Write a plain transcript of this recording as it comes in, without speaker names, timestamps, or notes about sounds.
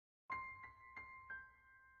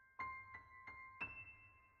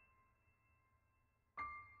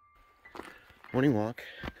Morning walk.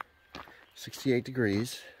 68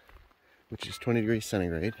 degrees, which is 20 degrees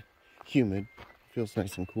centigrade. Humid. Feels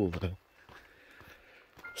nice and cool though.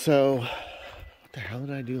 So, what the hell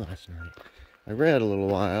did I do last night? I read a little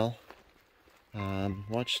while.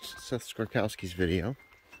 Watched Seth Skorkowski's video.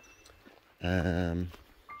 And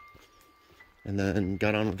then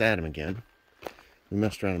got on with Adam again. We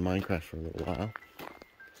messed around in Minecraft for a little while.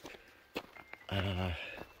 I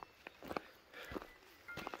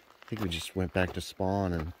think we just went back to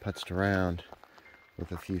spawn and putzed around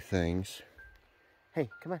with a few things. Hey,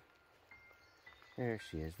 come on. There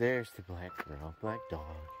she is. There's the black girl, black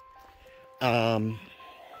dog.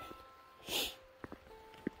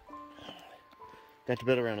 Got to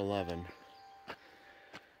bed around 11.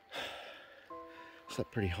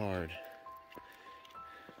 Slept pretty hard.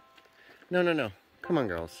 No. Come on,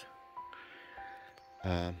 girls.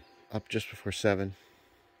 Up just before 7.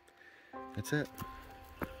 That's it.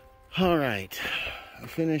 Alright. I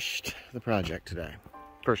finished the project today.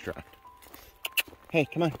 First draft. Hey,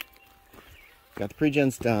 come on. Got the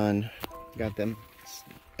pre-gens done. Got them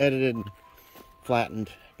edited, flattened.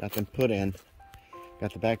 Got them put in.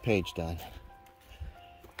 Got the back page done.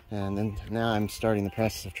 And then now I'm starting the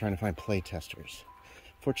process of trying to find play testers.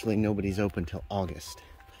 Fortunately, nobody's open till August,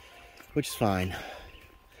 which is fine.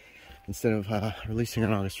 Instead of releasing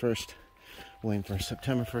on August 1st, waiting for a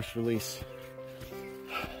September 1st release,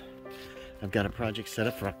 I've got a project set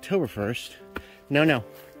up for October 1st. No.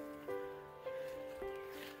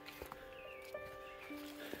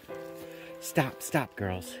 Stop,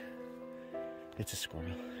 girls. It's a squirrel.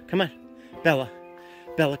 Come on, Bella,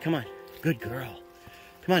 come on. Good girl.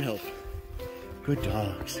 Come on, Hope. Good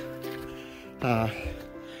dogs.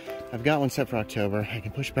 I've got one set for October. I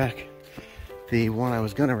can push back the one I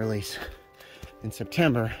was gonna release in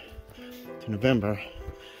September to November,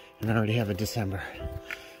 and I already have a December.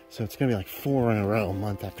 So it's gonna be like 4 in a row,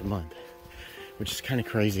 month after month, which is kind of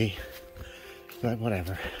crazy, but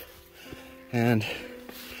whatever. And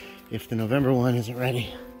if the November one isn't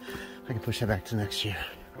ready, I can push that back to next year.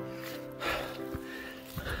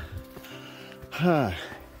 I've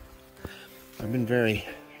been very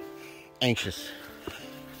anxious.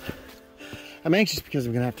 I'm anxious because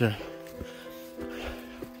I'm gonna have to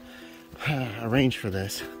arrange for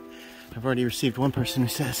this. I've already received one person who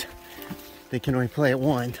says they can only play at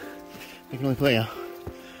one. They can only play a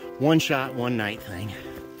one-shot, one-night thing.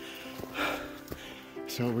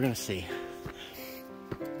 So we're gonna see.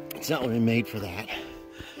 It's not really made for that,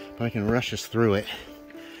 but I can rush us through it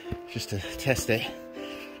just to test it.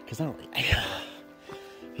 Because I don't.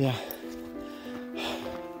 Yeah.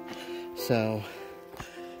 So.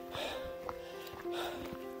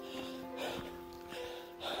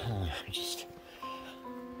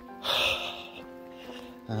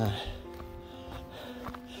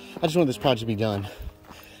 I just want this project to be done.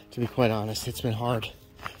 To be quite honest, it's been hard,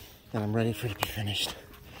 and I'm ready for it to be finished.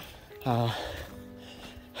 I'm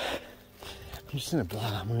just in a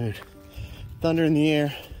blah mood. Thunder in the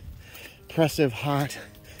air, oppressive, hot,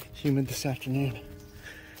 humid this afternoon.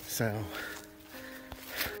 So,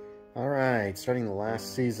 all right, starting the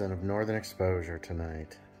last season of Northern Exposure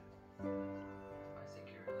tonight. I think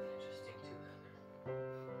you're really interesting too,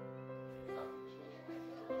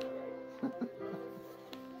 Heather.